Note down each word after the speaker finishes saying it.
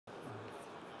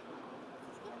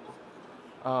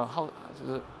就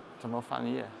是怎么翻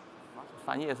页？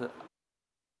翻页是。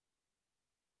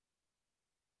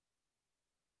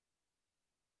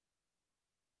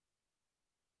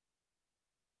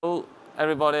Hello,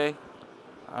 everybody.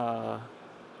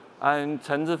 I'm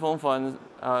Chen Zifeng from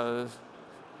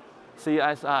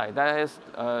CSI, that is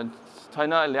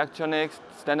China Electronics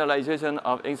Standardization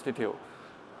of Institute.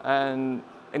 And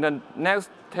in the next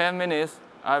 10 minutes,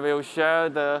 I will share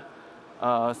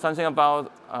something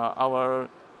about our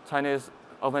Chinese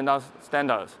open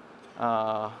standards.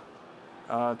 There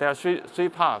are three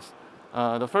parts.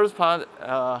 The first part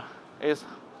is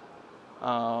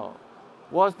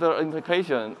what's the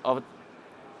implication of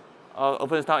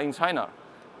OpenStack in China,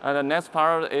 and the next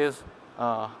part is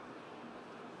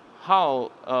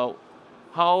how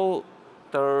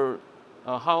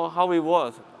we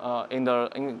work in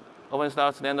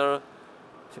OpenStack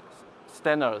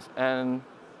standards, and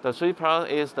the third part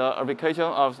is the application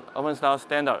of OpenStack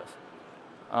standards.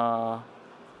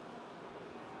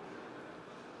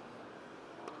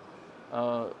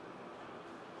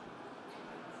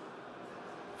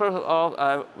 First of all,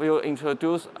 I will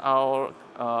introduce our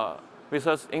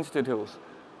research institutes.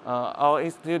 Our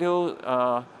institute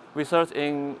research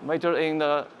major in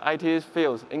the IT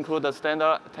fields, include the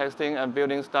standard testing and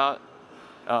building stack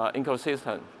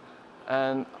ecosystem.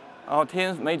 And our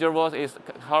team's major work is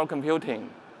cloud computing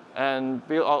and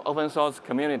build open source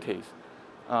communities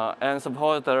and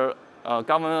support the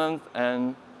government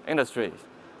and industries.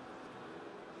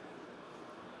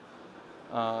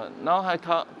 Now I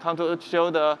come to show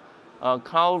the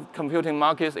cloud computing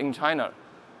markets in China.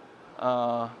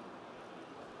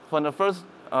 From the first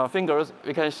figures,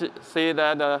 we can see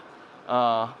that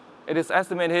it is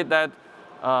estimated that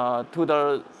to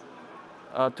the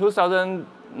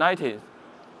 2019,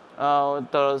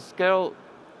 the scale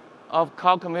of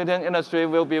cloud computing industry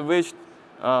will be reached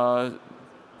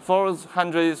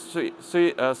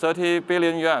 430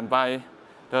 billion yuan by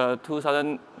the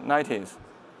 2019.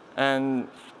 And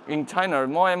in China,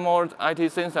 more and more IT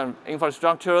system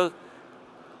infrastructure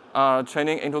are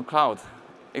training into cloud,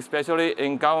 especially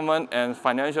in government and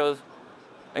financial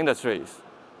industries.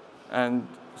 And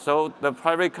so the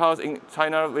private clouds in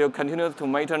China will continue to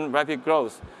maintain rapid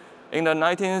growth. In the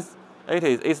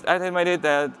 1980s, it's estimated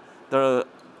that the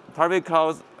private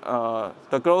clouds,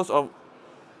 the growth of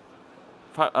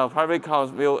private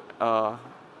clouds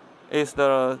is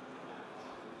the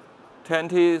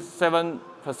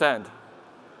 27%,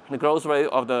 the growth rate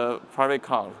of the private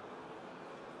cloud.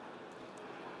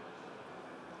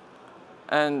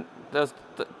 And this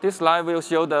slide will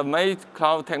show the main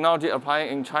cloud technology applying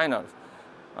in China.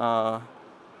 The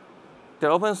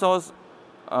open source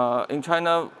in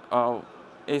China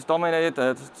is dominated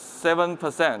at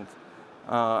 7%,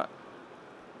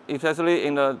 especially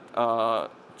in the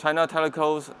China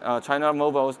telecoms, China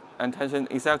mobiles, and Tencent,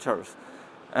 etc.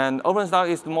 And OpenStack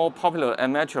is more popular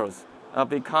and matures,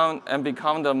 become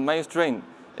the mainstream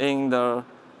in the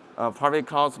private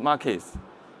cloud markets.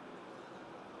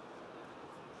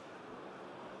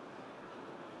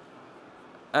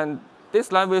 And this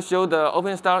slide will show the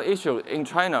OpenStack issue in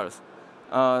China.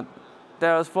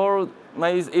 There are 4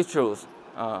 main issues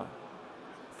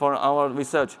for our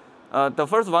research. The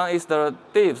first one is the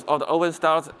depth of the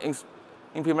OpenStack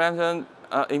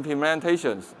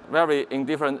implementations vary in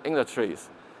different industries.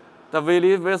 The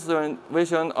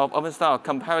version of OpenStack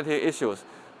compatibility issues,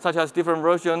 such as different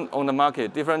versions on the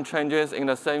market, different changes in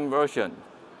the same version.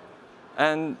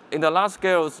 And in the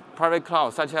large-scale private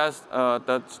clouds, such as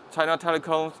the China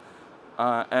telecoms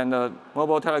and the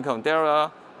mobile telecom, there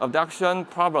are adoption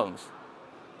problems.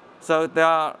 So there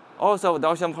are also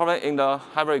adoption problems in the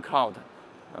hybrid cloud,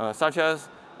 such as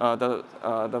the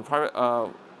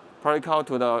private cloud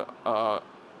to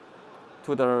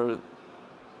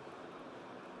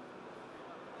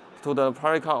the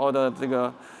private cloud or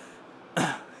the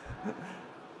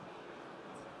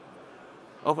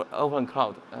open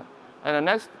cloud. And the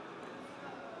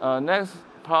next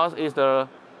part is the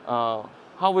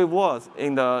how we work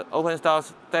in the OpenStack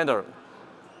standard.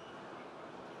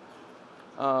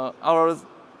 Our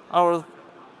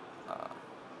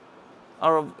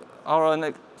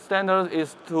standard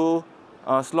is to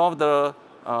solve the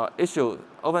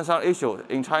OpenStack issue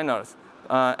in China,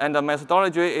 and the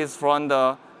methodology is from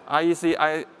the IEC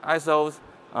ISO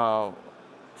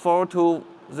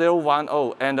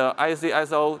 42010 and the IEC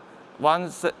ISO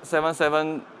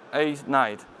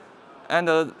 17789, and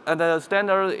the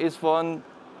standard is for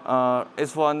the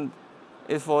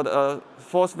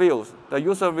 4 views: the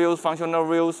user views, functional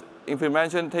views,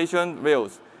 implementation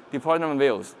views, deployment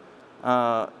views.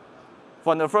 For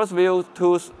the first view,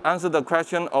 to answer the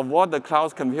question of what the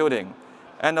cloud computing,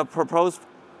 and the proposed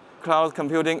cloud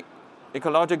computing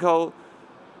ecological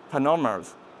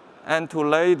panoramas, and to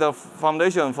lay the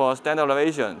foundation for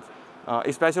standardization,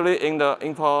 especially in the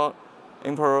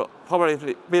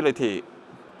interoperability,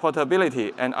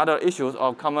 portability, and other issues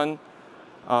of common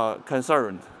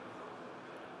concern.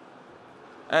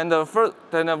 And the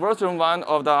version 1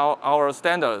 of our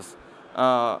standards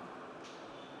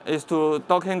is to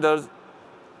document the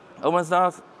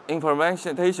OpenStack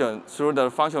implementation through the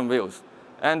function views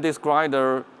and describe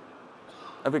the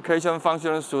application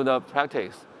functions through the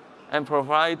practice and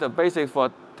provide the basics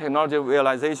for technology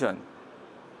realization.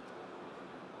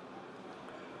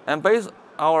 And based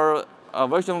on our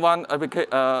version 1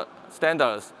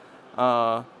 standards,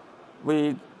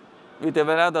 we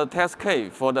developed a test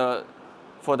case for the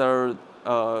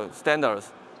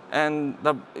standards. And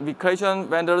the application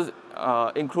vendors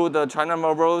include the China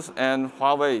Mobile's and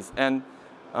Huawei's and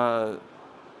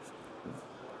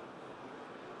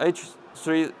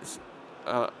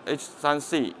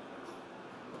H3C.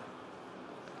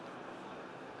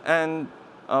 And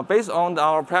based on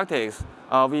our practice,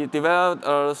 we developed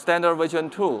a standard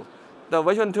version 2. The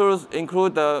version 2s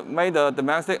include made the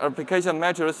domestic application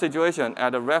matrix situation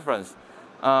as a reference.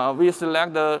 We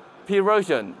select the P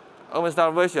version,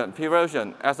 OpenStack version, P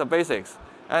version as the basics,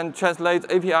 and translate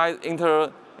API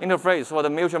interface for the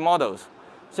mutual models,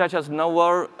 such as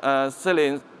Nova,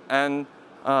 Selenium, and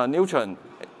Neutron,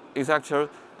 etc.,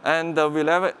 and the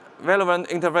relevant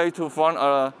interface to form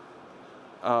a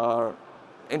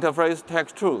interface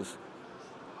text tools.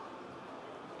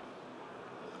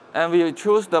 And we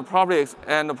choose the public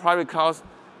and the private cloud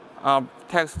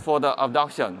text for the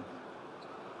adoption.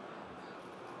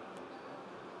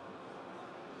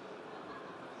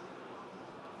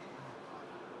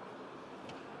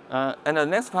 And the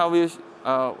next part, we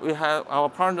have our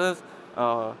partners,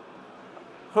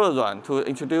 Heruan, to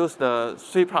introduce the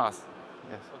 3+.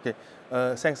 Yes. Okay.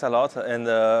 Thanks a lot. And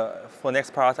for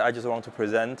next part, I just want to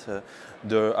present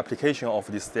the application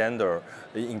of this standard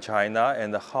in China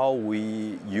and how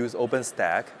we use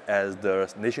OpenStack as the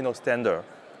national standard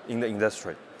in the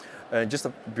industry. Just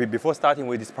before starting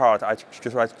with this part, I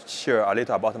just like to share a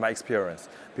little about my experience.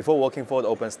 Before working for the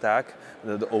OpenStack,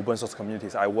 the open source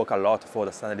communities, I work a lot for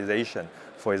the standardization.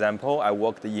 For example, I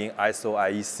worked in ISO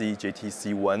IEC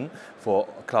JTC1 for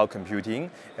cloud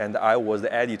computing, and I was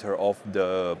the editor of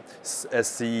the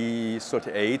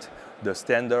SC38, the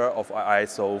standard of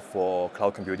ISO for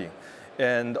cloud computing.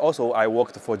 And also, I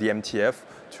worked for the MTF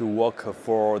to work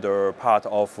for the part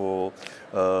of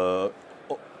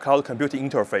cloud computing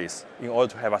interface in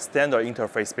order to have a standard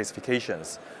interface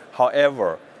specifications.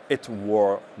 However, it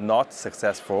were not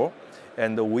successful,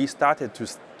 and we started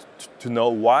to know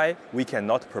why we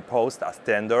cannot propose a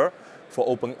standard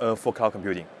for cloud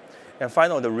computing. And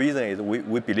finally, the reason is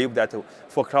we believe that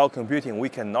for cloud computing, we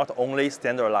can not only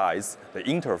standardize the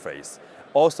interface,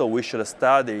 also we should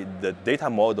study the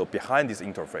data model behind this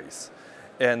interface.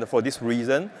 And for this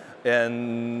reason,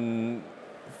 and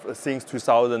since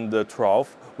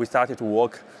 2012, we started to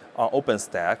work on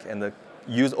OpenStack and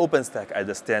use OpenStack as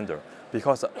a standard.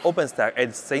 Because OpenStack, at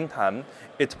the same time,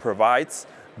 it provides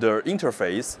the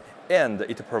interface and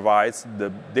it provides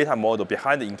the data model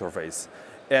behind the interface.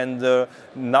 And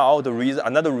now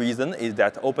another reason is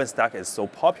that OpenStack is so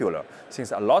popular,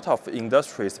 since a lot of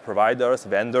industries, providers,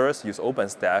 vendors use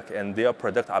OpenStack, and their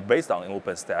products are based on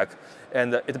OpenStack,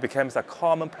 and it becomes a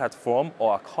common platform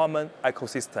or a common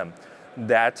ecosystem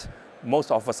that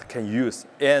most of us can use.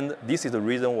 And this is the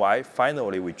reason why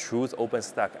finally we choose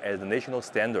OpenStack as the national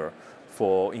standard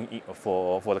for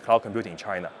the cloud computing in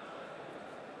China.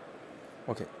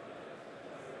 Okay.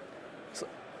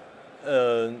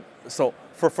 So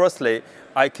firstly,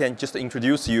 I can just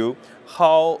introduce you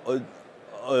how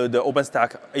the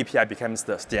OpenStack API becomes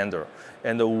the standard.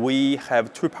 And we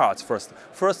have two parts first.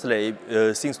 Firstly,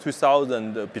 since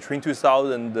between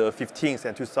 2015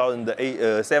 and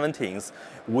 2017,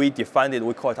 we defined it,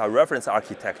 we call it a reference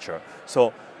architecture.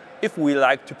 So if we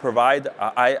like to provide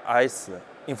an IaaS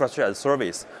infrastructure as a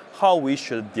service, how we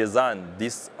should design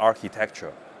this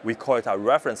architecture? We call it a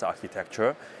reference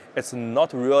architecture. It's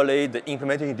not really the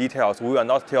implementing details. We will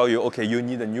not tell you, okay, you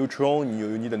need a Neutron,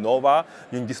 you need a Nova,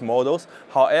 you need these models.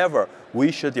 However,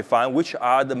 we should define which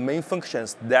are the main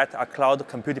functions that a cloud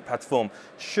computing platform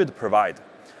should provide.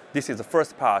 This is the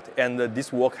first part, and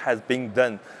this work has been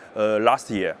done last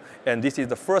year. And this is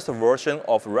the first version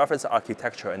of reference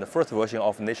architecture and the first version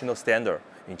of national standard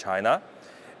in China.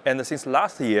 And since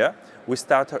last year, we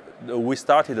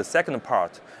started the second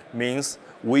part, means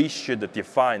we should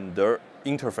define the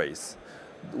interface.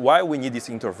 Why we need this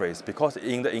interface? Because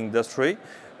in the industry,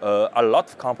 a lot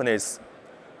of companies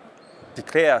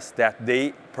declares that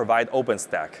they provide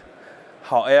OpenStack.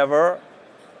 However,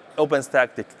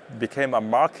 OpenStack became a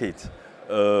market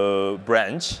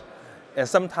branch, and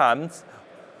sometimes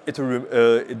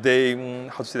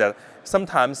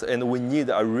sometimes we need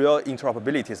a real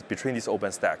interoperability between these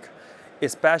OpenStack,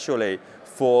 especially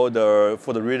for the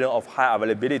reason of high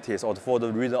availabilities or for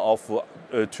the reason of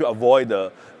to avoid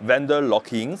the vendor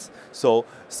lock-ins. So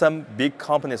some big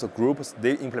companies or groups,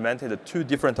 they implemented 2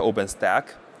 different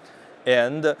OpenStack,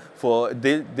 and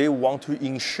they want to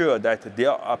ensure that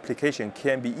their application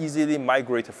can be easily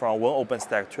migrated from one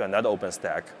OpenStack to another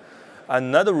OpenStack.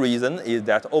 Another reason is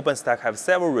that OpenStack have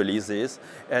several releases,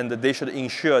 and they should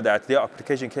ensure that their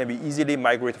application can be easily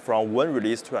migrated from one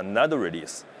release to another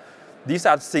release. These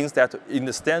are things that in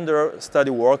the standard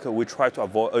study work we try to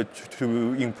avoid,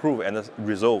 to improve and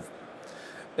resolve.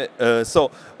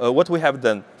 What we have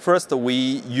done, first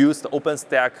we used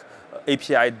OpenStack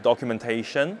API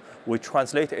documentation. We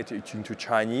translated it into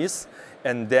Chinese,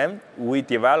 and then we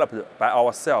developed by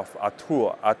ourselves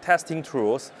a testing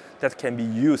tools that can be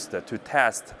used to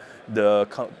test the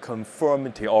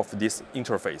conformity of this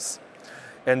interface.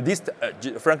 And this,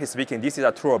 frankly speaking, this is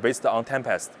a tool based on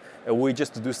Tempest. We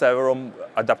just do several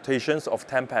adaptations of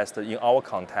Tempest in our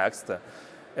context.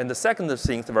 And the second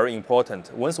thing is very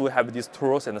important. Once we have these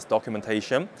tools and this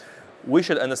documentation, we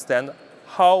should understand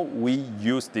how we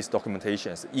use these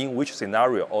documentations, in which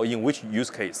scenario or in which use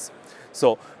case.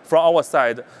 So from our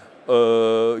side,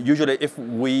 usually if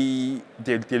we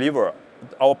deliver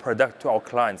our product to our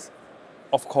clients,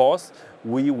 of course,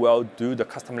 we will do the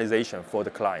customization for the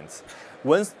clients.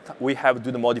 Once we have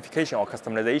do the modification or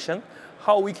customization,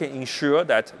 how we can ensure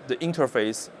that the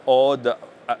interface or the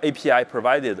API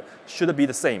provided should be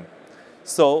the same.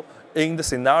 So in the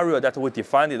scenario that we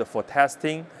defined for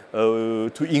testing,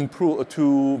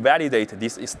 to validate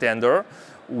this standard,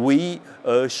 we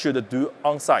should do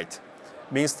on-site.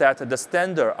 Means that the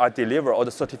standard are delivered or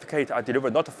the certificate are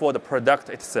delivered not for the product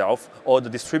itself or the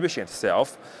distribution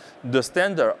itself. The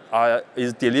standard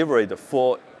is delivered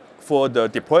for the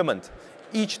deployment.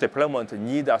 Each deployment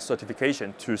needs a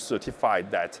certification to certify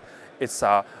that it's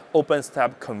a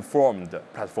OpenStack conformed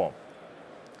platform.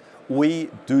 We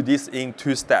do this in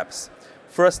 2 steps.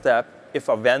 First step, if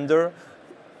a vendor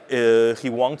he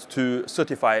wants to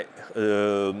certify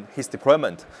his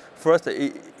deployment, first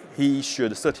he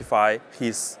should certify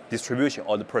his distribution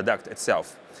or the product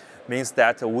itself. Means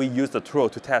that we use the tool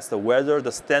to test whether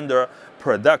the standard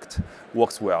product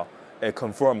works well and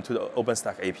conform to the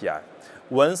OpenStack API.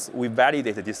 Once we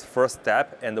validate this first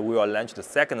step and we will launch the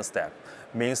second step,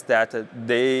 means that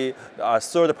they are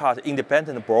third-party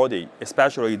independent body,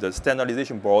 especially the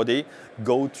standardization body,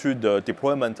 go to the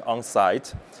deployment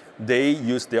on-site. They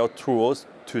use their tools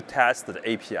to test the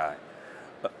API.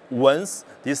 Once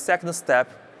this second step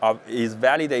is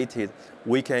validated,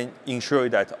 we can ensure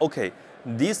that, okay,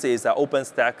 this is an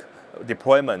OpenStack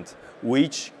deployment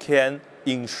which can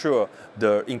ensure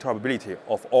the interoperability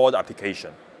of all the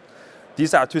application.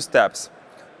 These are 2 steps.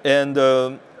 And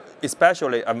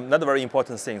especially another very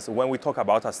important thing is when we talk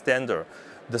about a standard,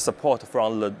 the support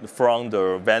from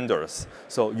the vendors.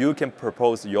 So you can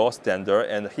propose your standard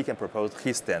and he can propose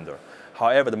his standard.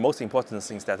 However, the most important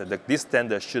thing is that this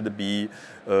standard should be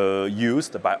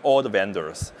used by all the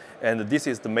vendors. And this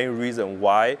is the main reason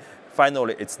why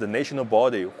finally it's the national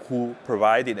body who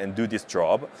provided and do this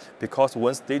job, because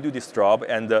once they do this job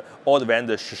and all the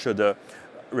vendors should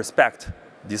respect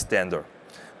this standard.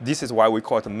 This is why we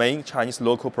call it the main Chinese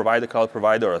local provider cloud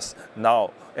providers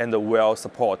now and will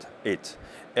support it.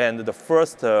 And the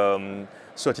first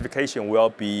certification will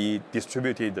be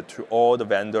distributed to all the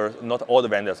vendors, not all the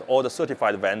vendors, all the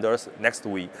certified vendors next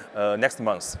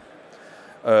month.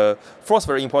 First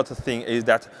very important thing is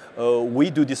that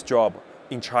we do this job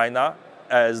in China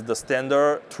as the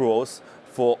standard tools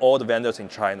for all the vendors in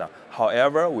China.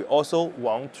 However, we also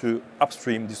want to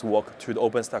upstream this work to the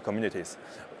OpenStack communities.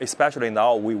 Especially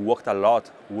now, we worked a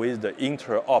lot with the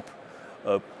interop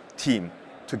team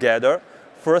together.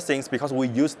 First things, because we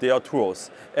use their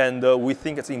tools, and we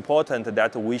think it's important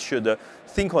that we should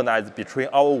synchronize between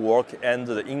our work and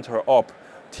the interop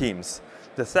teams.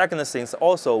 The second thing is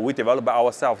also we developed by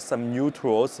ourselves some new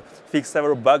tools, fix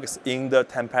several bugs in the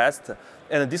Tempest,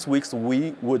 and this week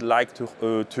we would like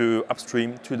to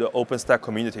upstream to the OpenStack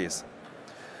communities.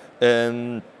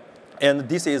 And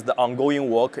this is the ongoing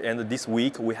work, and this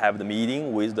week we have the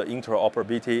meeting with the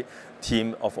interoperability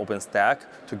team of OpenStack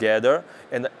together.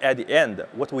 And at the end,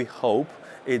 what we hope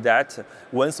is that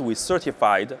once we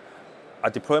certified a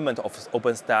deployment of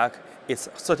OpenStack, it's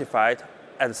certified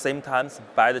at the same time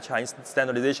by the Chinese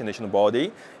Standardization National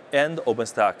Body and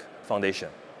OpenStack Foundation.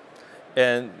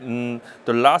 And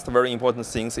the last very important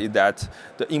thing is that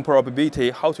the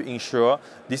interoperability, how to ensure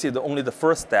this is only the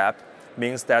first step,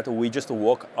 means that we just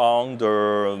work on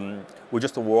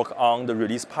the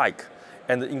release pike,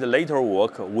 and in the later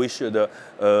work we should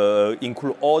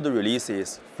include all the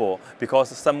releases because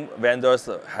some vendors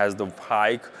has the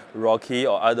pike, Rocky,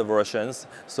 or other versions.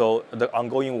 So the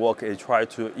ongoing work is try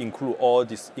to include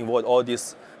involve all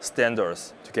these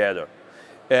standards together.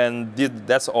 And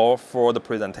that's all for the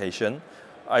presentation.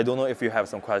 I don't know if you have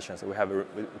some questions. We have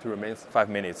to remain 5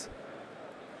 minutes.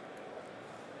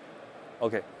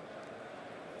 Okay.